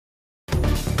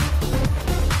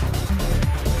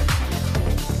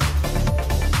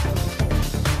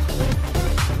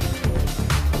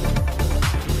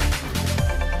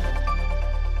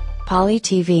Poly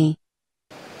TV.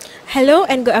 Hello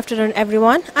and good afternoon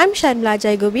everyone. I'm Sharmila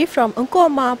Jaigobi from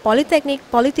Ungkoma Polytechnic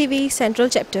Poly TV Central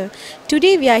Chapter.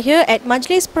 Today we are here at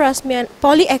Majlis Perasmian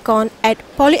Polyecon at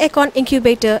Polyecon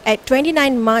Incubator at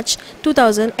 29 March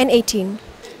 2018.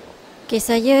 Okay,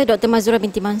 saya Dr. Mazura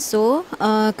binti Mansur,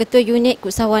 Ketua Unit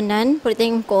Keusahawanan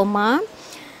Politeknik Ungkoma.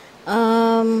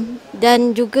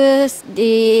 Dan juga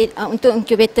untuk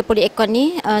inkubator Polyecon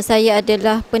ni, saya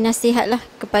adalah penasihat lah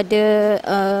kepada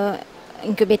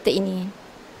inkubator ini.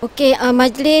 Okey,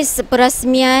 Majlis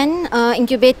Perasmian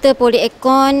Inkubator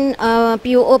Polyecon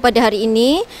PUO pada hari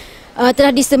ini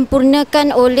telah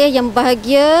disempurnakan oleh Yang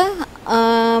Berbahagia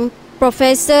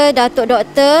Profesor Datuk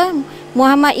Dr.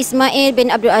 Muhammad Ismail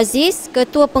bin Abdul Aziz,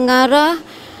 Ketua Pengarah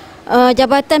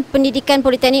Jabatan Pendidikan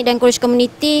Politeknik dan Kolej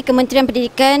Komuniti Kementerian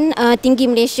Pendidikan Tinggi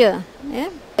Malaysia.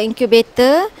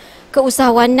 Inkubator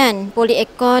Keusahawanan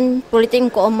Polyecon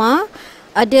Politeknik Ungkoma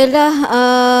adalah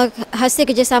hasil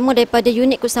kerjasama daripada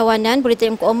unit keusahawanan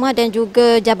Politeknik Ungkoma dan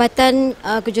juga Jabatan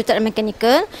Kejuruteraan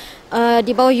Mekanikal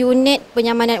di bawah unit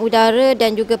penyamanan udara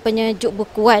dan juga penyejuk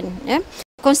bukuan.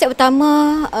 Konsep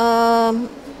utama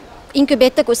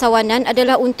inkubator keusahawanan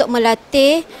adalah untuk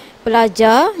melatih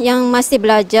pelajar yang masih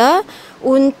belajar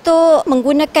untuk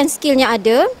menggunakan skill yang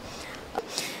ada.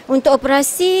 Untuk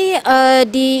operasi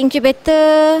di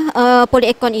inkubator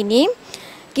Polyecon ini,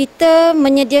 kita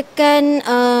menyediakan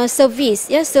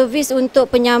servis untuk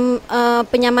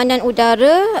penyamanan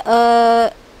udara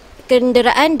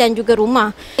kenderaan dan juga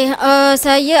rumah.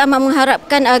 Saya amat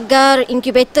mengharapkan agar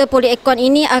inkubator Polyecon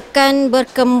ini akan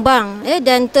berkembang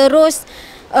dan terus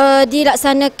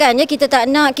dilaksanakan. Kita tak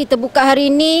nak kita buka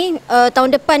hari ini,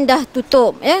 tahun depan dah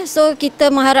tutup. So kita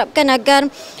mengharapkan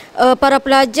agar para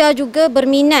pelajar juga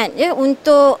berminat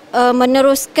untuk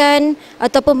meneruskan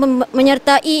ataupun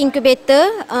menyertai inkubator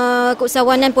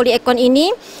keusahawanan Polyecon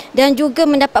ini dan juga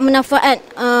mendapat manfaat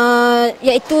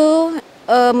iaitu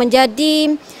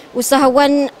menjadi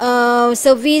usahawan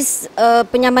servis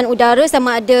penyaman udara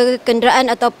sama ada kenderaan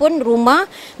ataupun rumah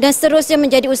dan seterusnya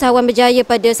menjadi usahawan berjaya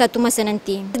pada satu masa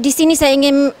nanti. Di sini saya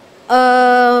ingin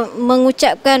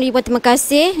mengucapkan ribuan terima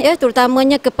kasih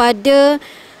terutamanya kepada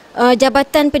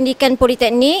Jabatan Pendidikan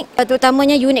Politeknik,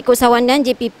 terutamanya unit keusahawanan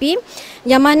JPP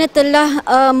yang mana telah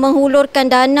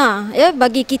menghulurkan dana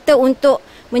bagi kita untuk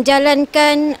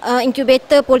menjalankan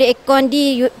inkubator Polyecon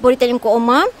di Politeknik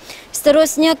Ungkoma.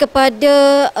 Seterusnya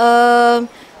kepada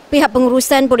pihak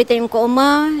pengurusan Politeknik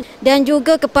Ungkoma dan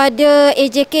juga kepada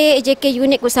AJK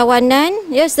unit keusahawanan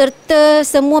serta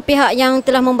semua pihak yang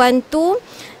telah membantu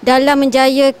dalam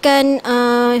menjayakan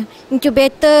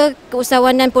inkubator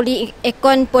keusahawanan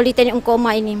Polyecon Politeknik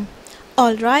Ungkoma ini.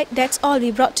 Alright, that's all we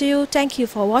brought to you. Thank you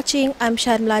for watching. I'm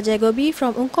Sharmila Jaigobi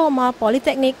from Ungkoma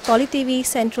Polytechnic Poly TV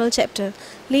Central Chapter.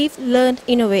 Live, learn,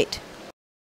 innovate.